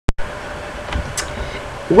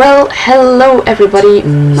Well, hello everybody,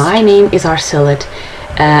 my name is Arcelit,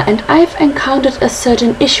 and I've encountered a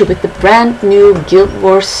certain issue with the brand new Guild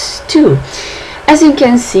Wars 2. As you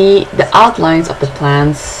can see, the outlines of the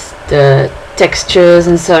plans, the textures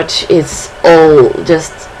and such, it's all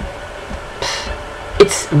just...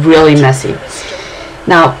 it's really messy.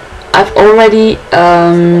 Now, I've already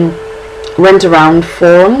went around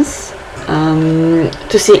forums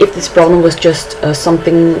to see if this problem was just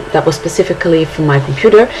something that was specifically for my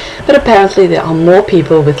computer, but apparently there are more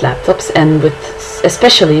people with laptops, and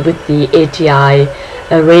especially with the ATI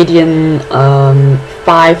Radeon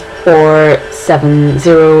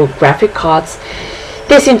 5470 graphic cards.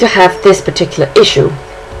 They seem to have this particular issue.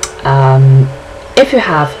 If you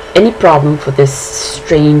have any problem for this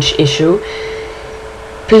strange issue,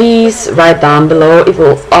 please write down below. It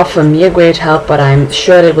will offer me a great help, but I'm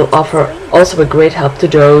sure it will offer also a great help to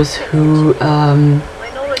those who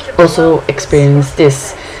also experience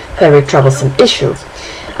this very troublesome issue.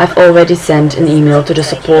 I've already sent an email to the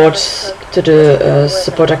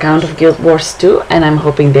support account of Guild Wars 2, and I'm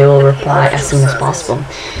hoping they will reply as soon as possible.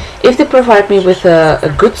 If they provide me with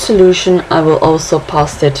a good solution, I will also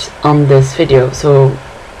post it on this video, so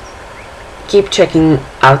keep checking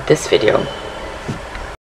out this video.